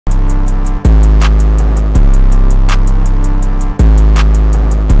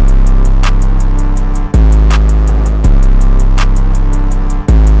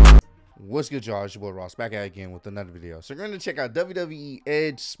What's good, y'all? It's your boy Ross back at it again with another video. So we're going to check out WWE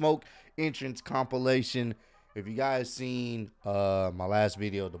Edge Smoke entrance compilation. If you guys seen my last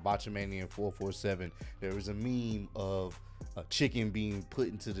video, the Botchamania 447, there was a meme of a chicken being put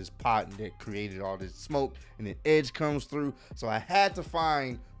into this pot and that created all this smoke, and then Edge comes through. So I had to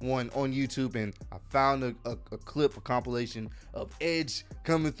find one on YouTube, and I found a clip, a compilation of Edge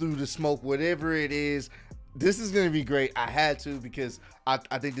coming through the smoke, whatever it is. This is going to be great. I had to because I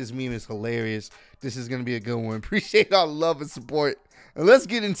think this meme is hilarious. This is going to be a good one. Appreciate all the love and support. And let's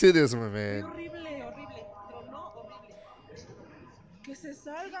get into this one, man. Que se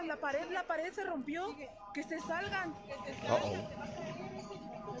salgan, la pared se rompió. Que se salgan. Uh-oh.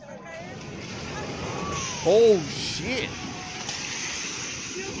 Oh, shit.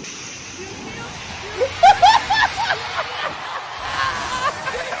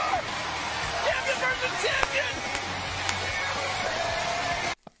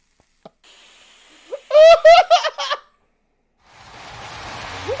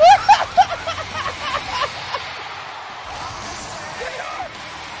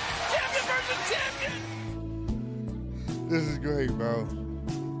 This is great, bro.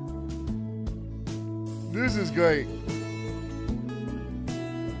 This is great.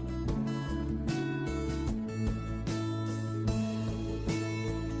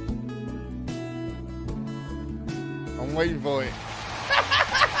 I'm waiting for it.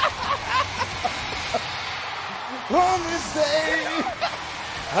 On this day,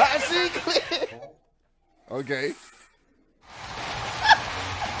 I see clear. Okay.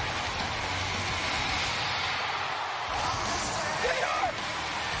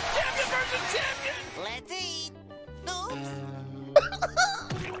 Let's eat. Oops.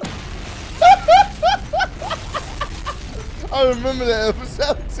 I remember that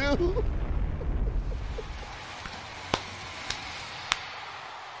episode too.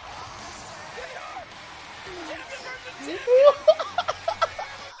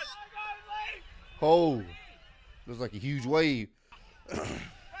 Oh, looks like a huge wave.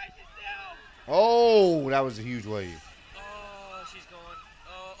 Oh, that was a huge wave. Oh, she's going.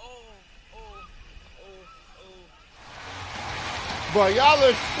 Bro, y'all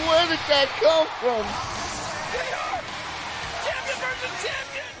look, where did that come from? Champion versus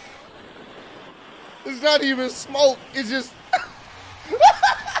champion. It's not even smoke. It's just.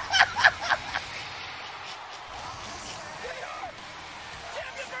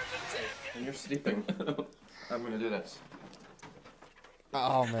 And you're sleeping. I'm gonna do this.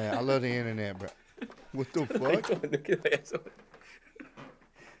 Oh man, I love the internet, bro. What the fuck?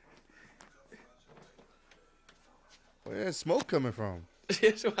 Where's smoke coming from? Så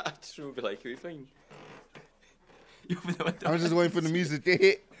jag tror vi like, are we fine? I'm just waiting for the music to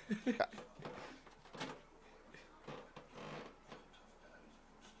hit.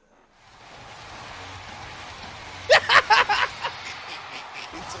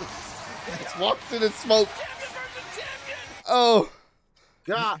 Let's walk through the smoke. Oh.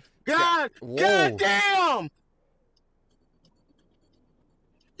 God Whoa. damn!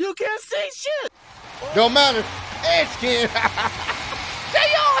 You can't see shit! Don't matter. Edge can.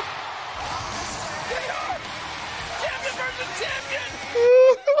 Stay on. Champion versus champion.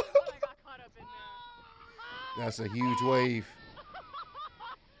 That's a huge wave.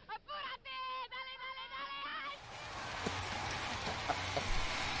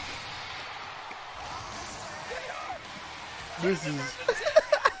 This is.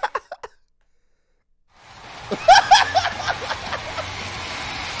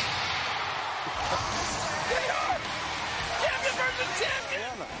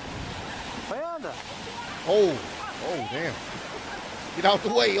 Oh, damn. Get out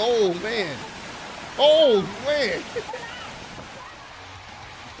the way. Oh, man. Oh, man.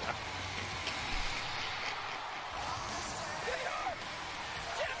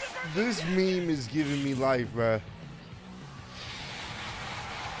 This meme is giving me life, bruh.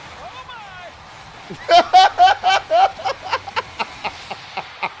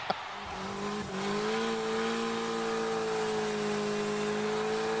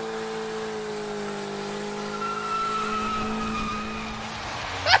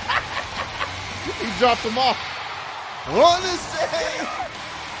 He dropped them off. On this day.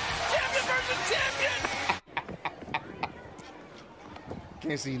 Champion versus champion.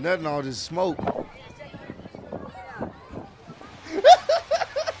 Can't see nothing, all this smoke.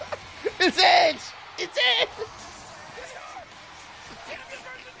 It's Edge! It's Edge!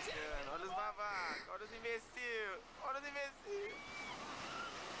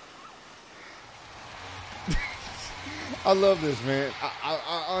 I love this, man.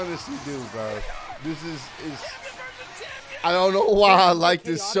 I honestly do, bro. This is I don't know why I like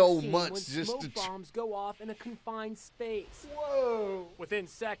Chaotic this so scene much. when Just smoke to bombs go off in a confined space. Whoa. Within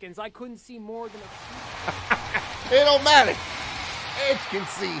seconds, I couldn't see more than a it don't matter. Edge can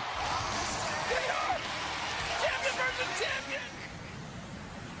see. Champion versus champion.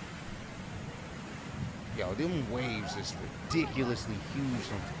 Yo, them waves is ridiculously huge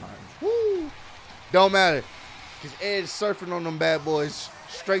sometimes. Woo! Don't matter. Because Edge surfing on them bad boys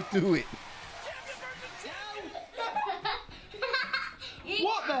straight through it.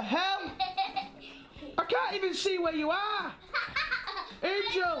 What the hell? I can't even see where you are.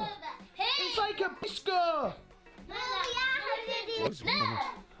 Angel, it's like a bisco. What's wrong?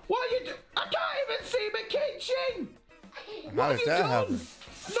 What are you doing? I can't even see my kitchen. How did that happen?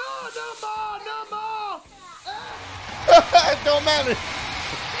 No more, no more. It don't matter.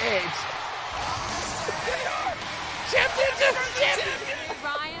 Edge. Champion versus champion.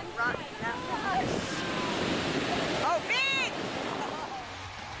 Ryan.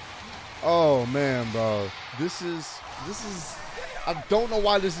 Oh man, bro. This is I don't know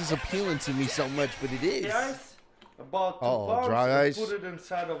why this is appealing to me so much, but it is. Ice, about 2 Oh, pounds, dry and ice. put it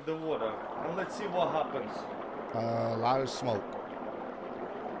inside of the water, and let's see what happens. A lot of smoke.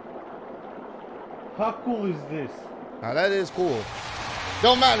 How cool is this? Now that is cool.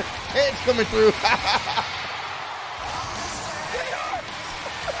 Don't matter. Edge coming through.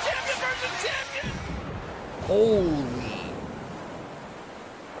 Champion versus champion. Holy.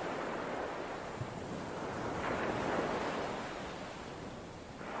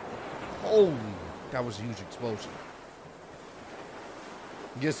 Holy. That was a huge explosion.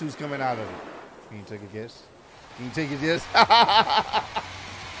 Guess who's coming out of it? Can you take a guess? Can you take a guess?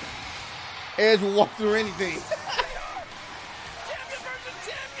 Edge will walk through anything. Champion versus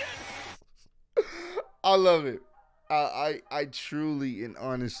champion. I love it. I truly and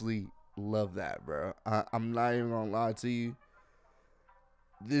honestly love that, bro. I'm not even gonna lie to you.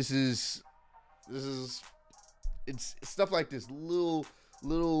 This is it's stuff like this, little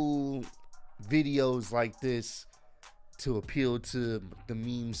videos like this to appeal to the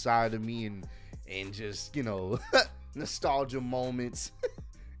meme side of me and just, you know, nostalgia moments.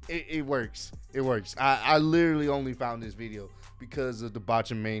 It works. It works. I literally only found this video because of the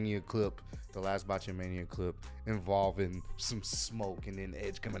Botchamania clip, the last Botchamania clip involving some smoke and then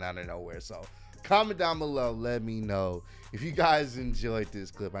Edge coming out of nowhere. So comment down below, let me know if you guys enjoyed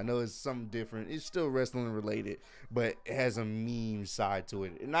this clip. I know it's something different. It's still wrestling related, but it has a meme side to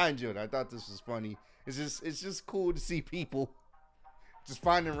it, and I enjoyed it. I thought this was funny. It's just cool to see people just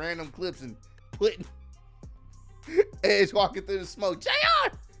finding random clips and putting Edge walking through the smoke. JR,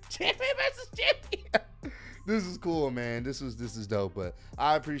 champion versus champion. This is cool, man. This is dope. But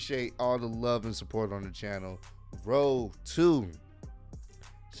I appreciate all the love and support on the channel. Road to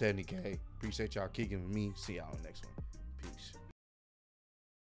 70K. Appreciate y'all kicking with me. See y'all in the next one.